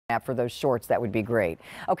for those shorts, that would be great.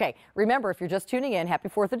 Okay, remember, if you're just tuning in, happy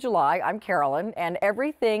 4th of July. I'm Carolyn, and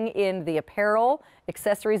everything in the apparel,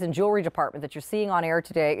 accessories, and jewelry department that you're seeing on air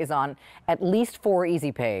today is on at least 4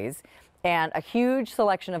 Easy Pays, and a huge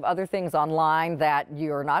selection of other things online that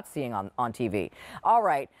you're not seeing on TV. All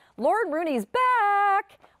right, Lauren Rooney's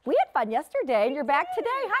back. We had fun yesterday, and you're back today.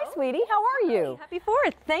 Hi, sweetie. How are you? Happy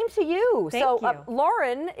 4th. Same to you. Thank you.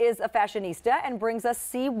 Lauren is a fashionista and brings us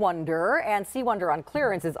Sea Wonder, and Sea Wonder on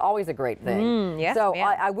clearance is always a great thing. Yes, so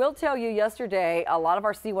I will tell you, yesterday, a lot of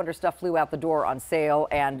our Sea Wonder stuff flew out the door on sale,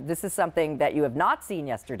 and this is something that you have not seen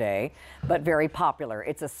yesterday, but very popular.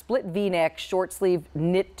 It's a split V-neck, short sleeve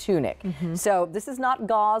knit tunic. So this is not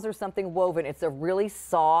gauze or something woven. It's a really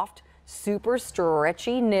soft, super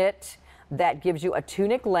stretchy knit that gives you a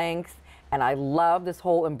tunic length, and I love this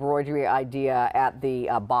whole embroidery idea at the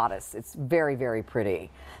bodice. It's very, very pretty.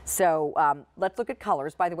 So let's look at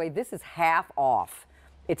colors. By the way, this is half off.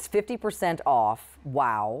 It's 50% off.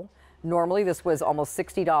 Wow. Normally this was almost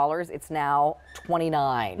 $60. It's now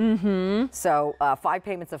 $29. So 5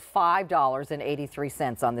 payments of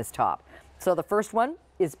 $5.83 on this top. So the first one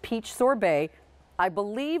is Peach Sorbet. I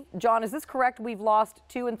believe, John, is this correct? We've lost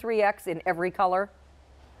 2 and 3X in every color?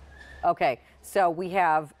 Okay, so we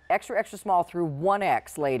have extra, extra small through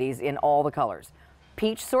 1X, ladies, in all the colors.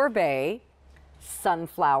 Peach Sorbet,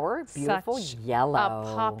 Sunflower, beautiful yellow.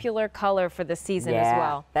 A popular color for the season as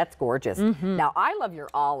well. That's gorgeous. Now, I love your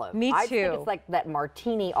olive. Me too. I think it's like that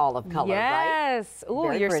martini olive color, right? Yes.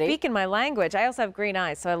 Ooh, you're speaking my language. I also have green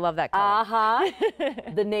eyes, so I love that color.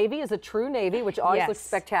 The navy is a true navy, which always looks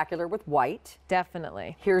spectacular with white.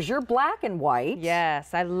 Definitely. Here's your black and white.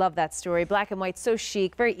 Yes, I love that story. Black and white, so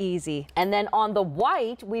chic, very easy. And then on the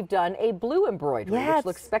white, we've done a blue embroidery, which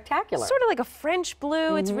looks spectacular. Sort of like a French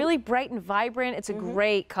blue. It's really bright and vibrant. It's a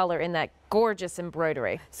great color in that gorgeous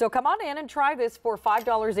embroidery. So come on in and try this for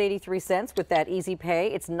 $5.83 with that easy pay.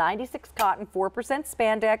 It's 96 cotton, 4%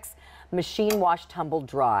 spandex, machine wash, tumble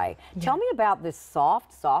dry. Tell me about this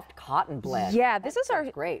soft cotton blend. Yeah, this is our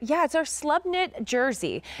great. Yeah, it's our slub knit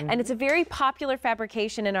jersey, and it's a very popular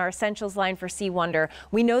fabrication in our essentials line for Sea Wonder.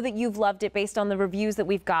 We know that you've loved it based on the reviews that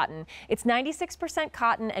we've gotten. It's 96%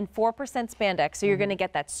 cotton and 4% spandex, so you're going to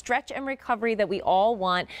get that stretch and recovery that we all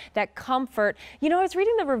want, that comfort. You know, I was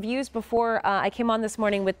reading the reviews before I came on this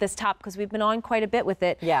morning with this top because we've been on quite a bit with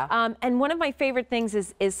it. Yeah. And one of my favorite things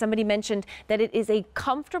is somebody mentioned that it is a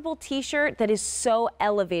comfortable t-shirt that is so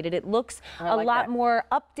elevated. It looks a lot more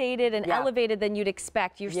updated and elevated than you'd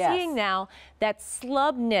expect. You're seeing now that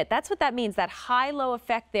slub knit. That's what that means, that high-low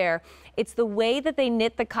effect there. It's the way that they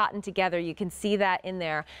knit the cotton together. You can see that in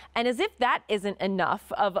there. And as if that isn't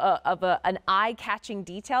enough of an eye-catching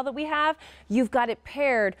detail that we have, you've got it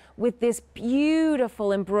paired with this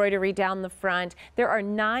beautiful embroidery down the front. There are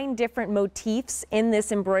 9 different motifs in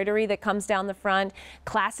this embroidery that comes down the front.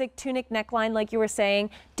 Classic tunic neckline, like you were saying.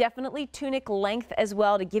 Definitely tunic length as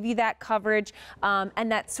well to give you that coverage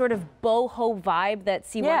and that sort of boho vibe that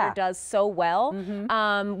Sea Wonder does so well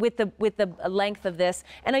with the length of this.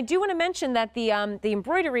 And I do want to mention that the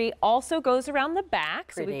embroidery also goes around the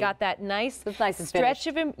back. So we've got that nice stretch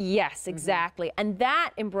of exactly. And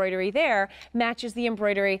that embroidery there matches the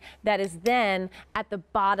embroidery that is then at the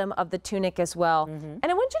bottom of the tunic as well. And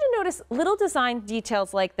I want you to notice little design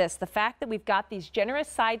details like this. The fact that we've got these generous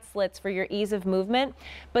side slits for your ease of movement,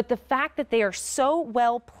 but the fact that they are so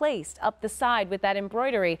well placed up the side with that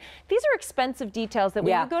embroidery. These are expensive details that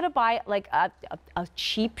when you go to buy like a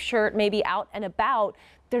cheap shirt maybe out and about,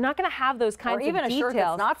 they're not going to have those kinds of details. Or even a shirt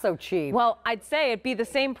that's not so cheap. Well, I'd say it'd be the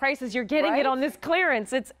same price as you're getting it on this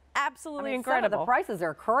clearance. It's absolutely incredible. Some of the prices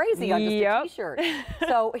are crazy on just a t-shirt.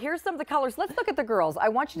 So here's some of the colors. Let's look at the girls. I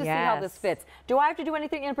want you to see how this fits. Do I have to do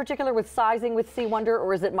anything in particular with sizing with Sea Wonder,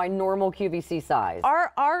 or is it my normal QVC size?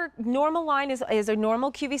 Our normal line is a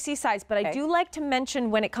normal QVC size, but I do like to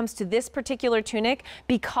mention when it comes to this particular tunic,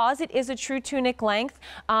 because it is a true tunic length,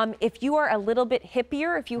 if you are a little bit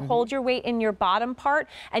hippier, if you hold your weight in your bottom part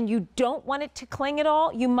and you don't want it to cling at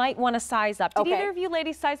all, you might want to size up. Did either of you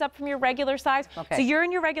ladies size up from your regular size? So you're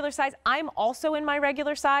in your regular size. I'm also in my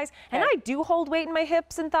regular size, and I do hold weight in my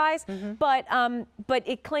hips and thighs, but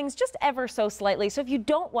it clings just ever so slightly. So if you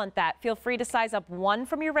don't want that, feel free to size up 1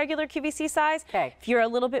 from your regular QVC size. If you're a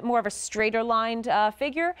little bit more of a straighter lined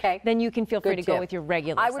figure, then you can feel free to go with your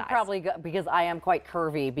regular size. I would probably go, because I am quite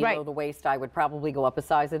curvy below the waist, I would probably go up a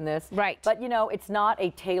size in this. But you know, it's not a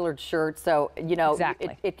tailored shirt, so you know,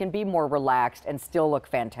 it can be more relaxed and still look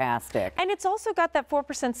fantastic. And it's also got that 4%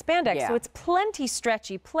 spandex, so it's plenty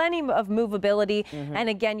stretchy, plenty of movability. And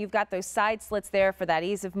again, you've got those side slits there for that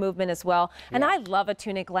ease of movement as well. And I love a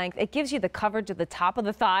tunic length. It gives you the coverage at the top of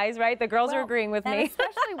the thighs, right? The girls are agreeing with me.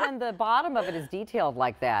 Especially when the bottom of it is detailed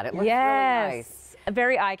like that. It looks really nice.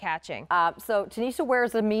 Very eye-catching. So Tanisha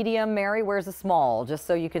wears a medium, Mary wears a small, just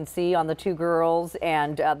so you can see on the two girls.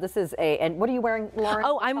 And this is and what are you wearing, Lauren?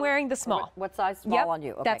 Oh, I'm wearing the small. What size small on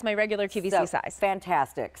you? Okay. That's my regular QVC size.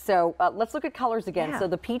 Fantastic. So let's look at colors again. So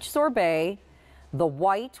the peach sorbet, the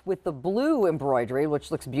white with the blue embroidery,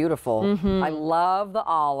 which looks beautiful. I love the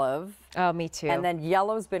olive. Oh, me too. And then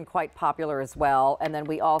yellow's been quite popular as well. And then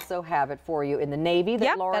we also have it for you in the navy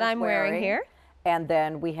that Lauren's I'm wearing here. And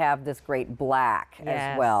then we have this great black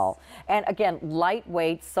as well. And again,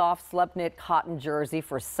 lightweight, soft slub knit cotton jersey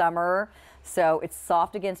for summer. So it's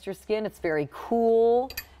soft against your skin. It's very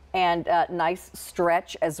cool and nice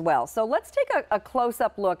stretch as well. So let's take a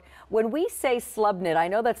close-up look. When we say slub knit, I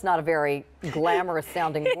know that's not a very glamorous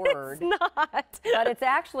sounding word. It's not. But it's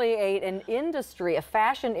actually an industry, a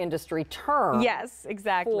fashion industry term. Yes,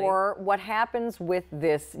 exactly. For what happens with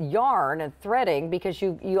this yarn and threading, because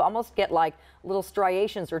you almost get like little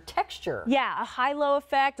striations or texture. Yeah, a high-low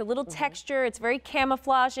effect, a little texture. It's very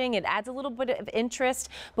camouflaging. It adds a little bit of interest.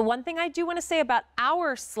 But one thing I do want to say about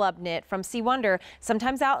our slub knit from C. Wonder,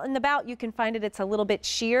 sometimes out and about you can find it's a little bit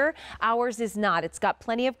sheer. Ours is not. It's got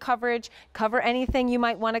plenty of coverage, cover anything you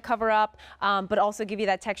might want to cover up, but also give you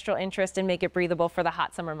that textural interest and make it breathable for the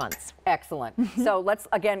hot summer months. Excellent. So let's,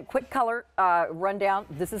 again, quick color rundown.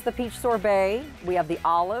 This is the peach sorbet. We have the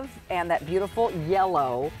olive and that beautiful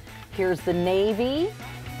yellow. Here's the navy,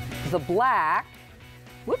 the black,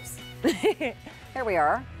 whoops, here we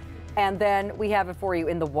are. And then we have it for you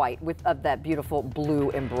in the white with that beautiful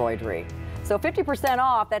blue embroidery. So 50%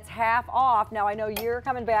 off, that's half off. Now I know you're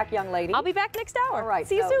coming back, young lady. I'll be back next hour. All right,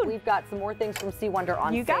 see you soon. We've got some more things from C. Wonder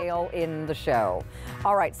on sale in the show.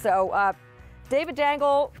 All right, so David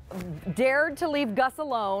Dangle dared to leave Gus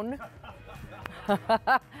alone.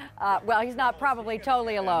 Well, he's not probably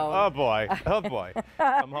totally alone. Oh boy, oh boy.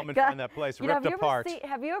 Come home and find that place ripped apart.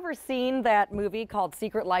 Have you ever seen that movie called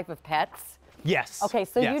Secret Life of Pets? Yes. Okay,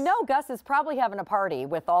 so you know Gus is probably having a party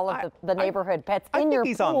with all of the neighborhood pets in your pool.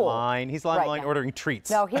 He's online. He's online ordering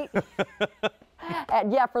treats. No, he...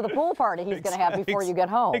 yeah, for the pool party he's going to have before you get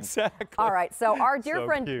home. Exactly. All right, so our dear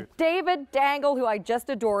friend cute. David Dangle, who I just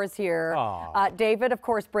adore, is here. David, of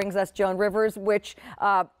course, brings us Joan Rivers, which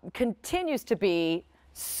continues to be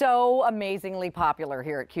so amazingly popular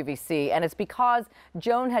here at QVC, and it's because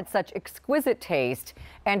Joan had such exquisite taste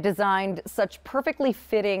and designed such perfectly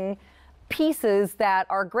fitting pieces that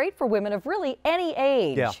are great for women of really any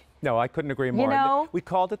age. Yeah, no, I couldn't agree more. You know? We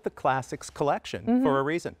called it the Classics Collection for a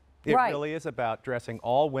reason. It really is about dressing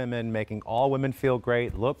all women, making all women feel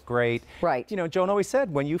great, look great. Right. You know, Joan always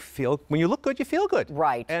said, when you look good, you feel good.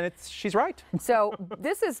 Right. And she's right. So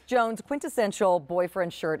this is Joan's quintessential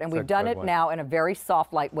boyfriend shirt, and we've done it now in a very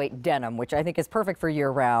soft, lightweight denim, which I think is perfect for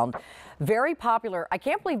year-round. Very popular. I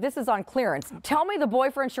can't believe this is on clearance. Tell me the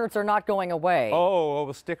boyfriend shirts are not going away. Oh,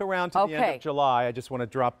 we'll stick around to the end of July. I just want to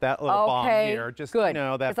drop that little bomb here. Just, you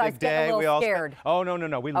know, that big day. We all scared. Oh,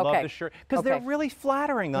 no. We love the shirt because they're really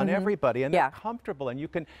flattering on everybody, and they're comfortable, and you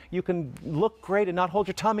can look great and not hold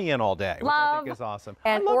your tummy in all day, which I think is awesome.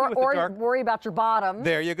 And or worry about your bottom.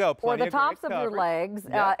 There you go. Or the tops of your legs.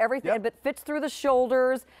 Everything, but fits through the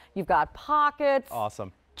shoulders. You've got pockets.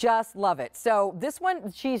 Awesome. Just love it. So this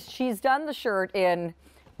one, she's done the shirt in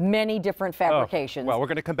many different fabrications. Well, we're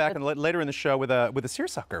going to come back later in the show with a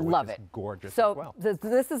seersucker, which is gorgeous as well. So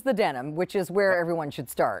this is the denim, which is where everyone should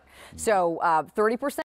start. So 30%